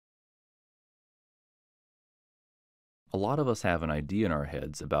A lot of us have an idea in our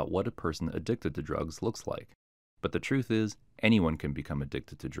heads about what a person addicted to drugs looks like, but the truth is, anyone can become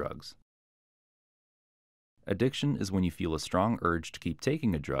addicted to drugs. Addiction is when you feel a strong urge to keep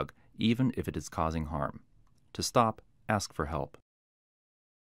taking a drug, even if it is causing harm. To stop, ask for help.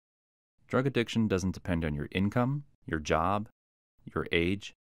 Drug addiction doesn't depend on your income, your job, your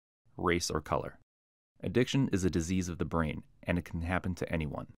age, race, or color. Addiction is a disease of the brain, and it can happen to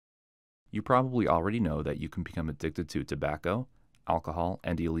anyone. You probably already know that you can become addicted to tobacco, alcohol,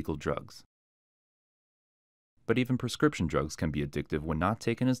 and illegal drugs. But even prescription drugs can be addictive when not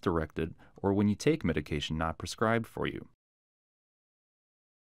taken as directed or when you take medication not prescribed for you.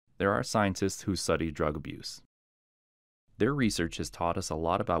 There are scientists who study drug abuse. Their research has taught us a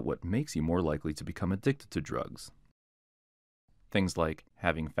lot about what makes you more likely to become addicted to drugs. Things like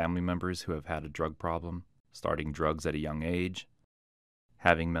having family members who have had a drug problem, starting drugs at a young age,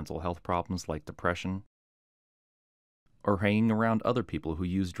 having mental health problems like depression, or hanging around other people who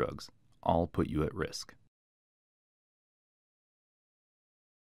use drugs, all put you at risk.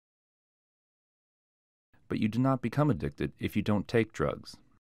 But you do not become addicted if you don't take drugs.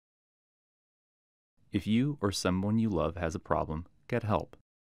 If you or someone you love has a problem, get help.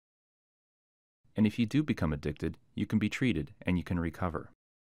 And if you do become addicted, you can be treated and you can recover.